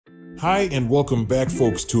Hi and welcome back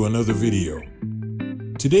folks to another video.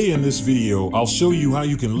 Today in this video I'll show you how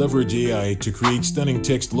you can leverage AI to create stunning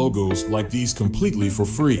text logos like these completely for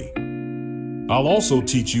free. I'll also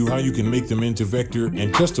teach you how you can make them into vector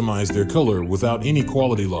and customize their color without any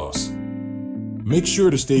quality loss. Make sure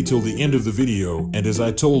to stay till the end of the video, and as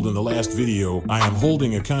I told in the last video, I am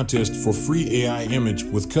holding a contest for free AI image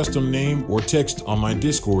with custom name or text on my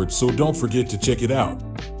Discord, so don't forget to check it out.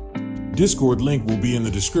 Discord link will be in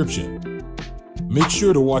the description. Make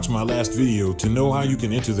sure to watch my last video to know how you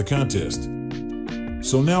can enter the contest.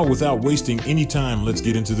 So now, without wasting any time, let's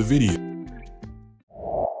get into the video.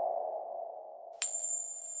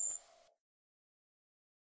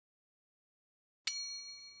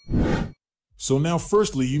 So now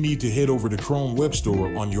firstly you need to head over to Chrome Web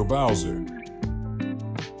Store on your browser.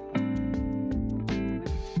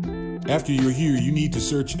 After you're here, you need to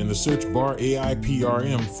search in the search bar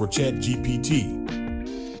AIPRM for ChatGPT.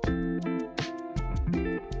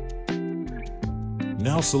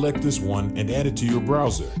 Now select this one and add it to your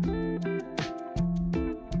browser.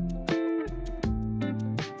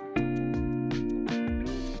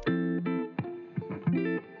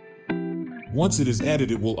 Once it is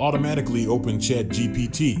added, it will automatically open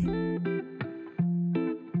ChatGPT.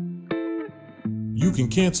 You can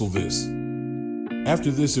cancel this.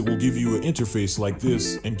 After this, it will give you an interface like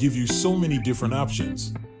this and give you so many different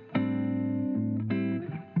options.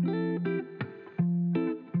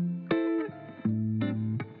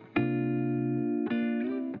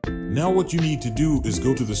 Now what you need to do is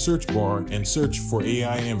go to the search bar and search for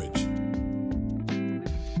AI image.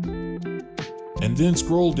 And then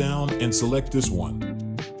scroll down and select this one.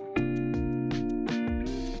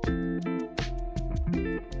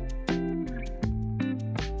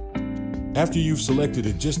 After you've selected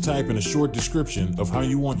it, just type in a short description of how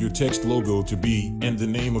you want your text logo to be and the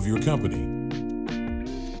name of your company.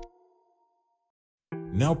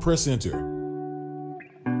 Now press enter.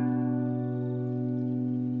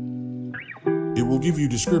 It will give you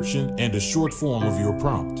description and a short form of your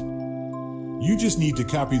prompt. You just need to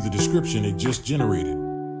copy the description it just generated.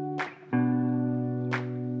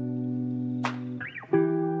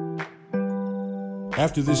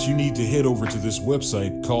 After this, you need to head over to this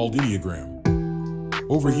website called Ideogram.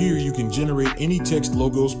 Over here, you can generate any text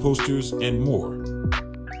logos, posters, and more.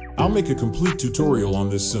 I'll make a complete tutorial on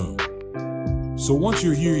this soon. So once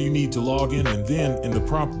you're here, you need to log in, and then in the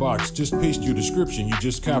prompt box, just paste your description you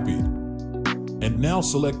just copied. And now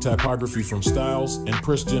select typography from styles and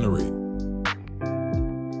press generate.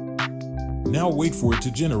 Now wait for it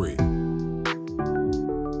to generate.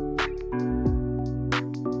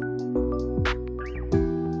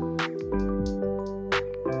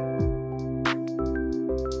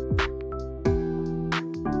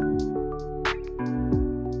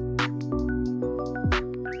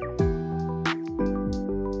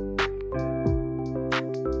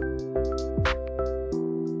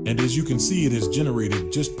 And as you can see, it has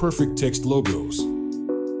generated just perfect text logos.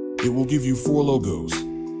 It will give you 4 logos.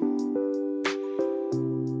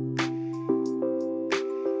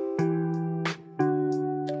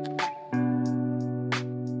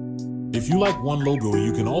 If you like one logo,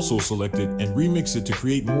 you can also select it and remix it to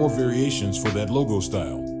create more variations for that logo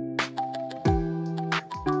style.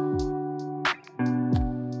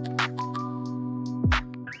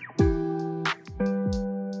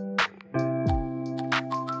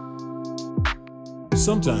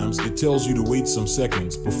 Sometimes it tells you to wait some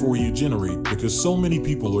seconds before you generate because so many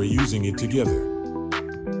people are using it together.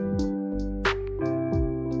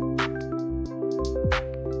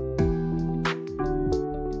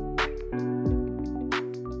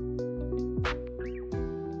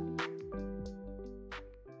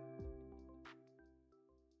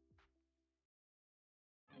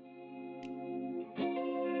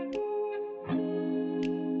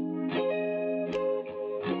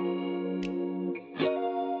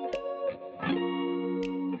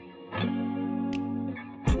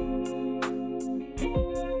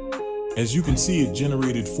 As you can see, it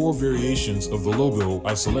generated 4 variations of the logo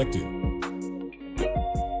I selected.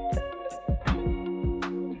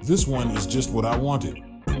 This one is just what I wanted.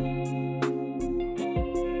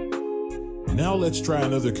 Now let's try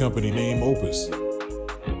another company name, Opus.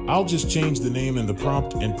 I'll just change the name in the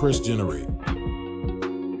prompt and press generate.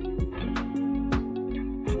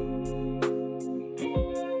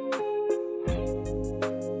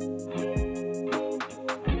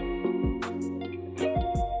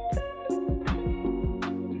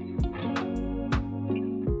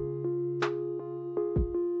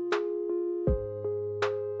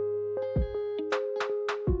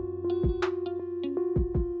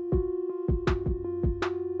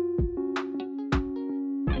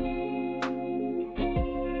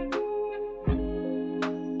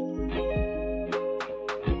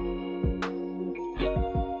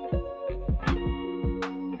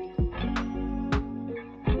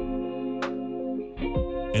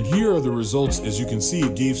 here are the results. As you can see,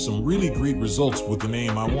 it gave some really great results with the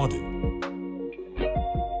name I wanted.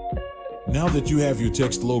 Now that you have your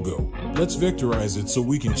text logo, let's vectorize it so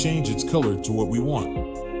we can change its color to what we want.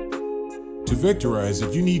 To vectorize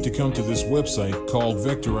it, you need to come to this website called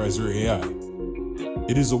Vectorizing AI.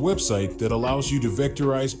 It is a website that allows you to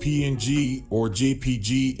vectorize PNG or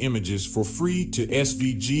JPG images for free to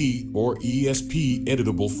SVG or ESP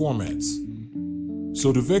editable formats.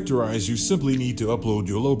 So to vectorize, you simply need to upload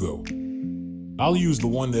your logo. I'll use the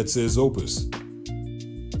one that says Opus.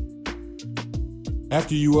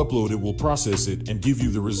 After you upload, it will process it and give you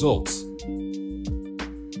the results.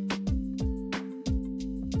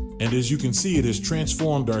 And as you can see, it has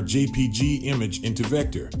transformed our JPG image into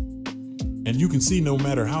vector. And you can see no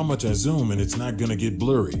matter how much I zoom in, it's not going to get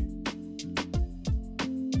blurry.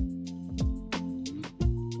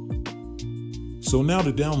 So now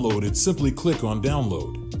to download it, simply click on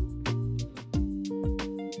download.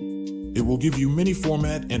 It will give you many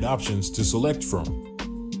format and options to select from.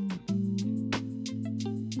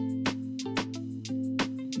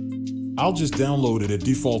 I'll just download it at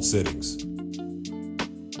default settings.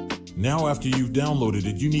 Now after you've downloaded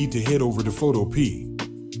it, you need to head over to Photopea.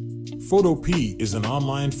 Photopea is an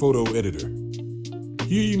online photo editor.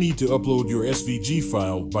 Here you need to upload your SVG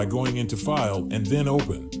file by going into File and then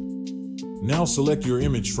Open. Now select your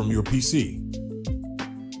image from your PC.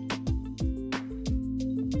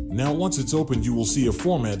 Now once it's opened, you will see a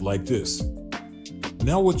format like this.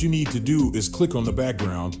 Now what you need to do is click on the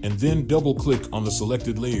background and then double click on the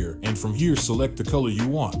selected layer, and from here select the color you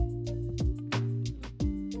want.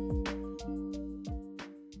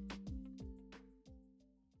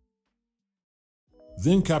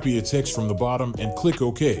 Then copy a text from the bottom and click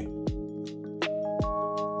OK.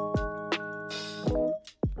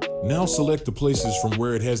 Now select the places from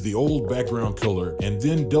where it has the old background color and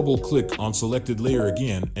then double click on selected layer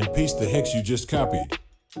again and paste the hex you just copied.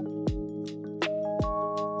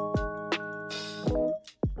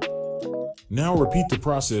 Now repeat the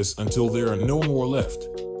process until there are no more left.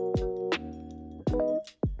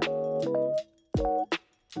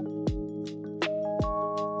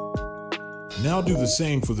 Now do the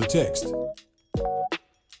same for the text.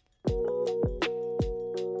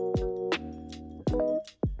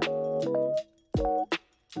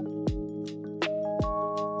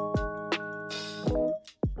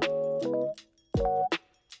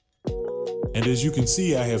 And as you can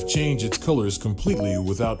see, I have changed its colors completely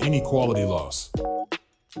without any quality loss.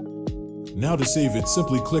 Now to save it,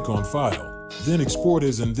 simply click on File, then Export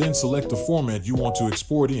As, and then select the format you want to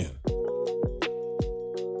export in.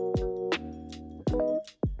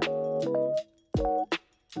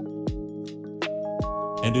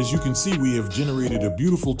 And as you can see, we have generated a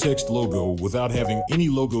beautiful text logo without having any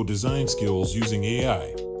logo design skills using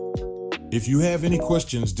AI. If you have any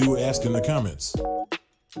questions, do ask in the comments.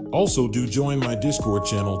 Also, do join my Discord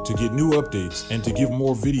channel to get new updates and to give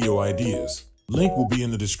more video ideas. Link will be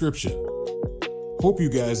in the description. Hope you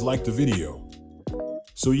guys liked the video.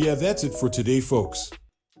 So yeah, that's it for today, folks.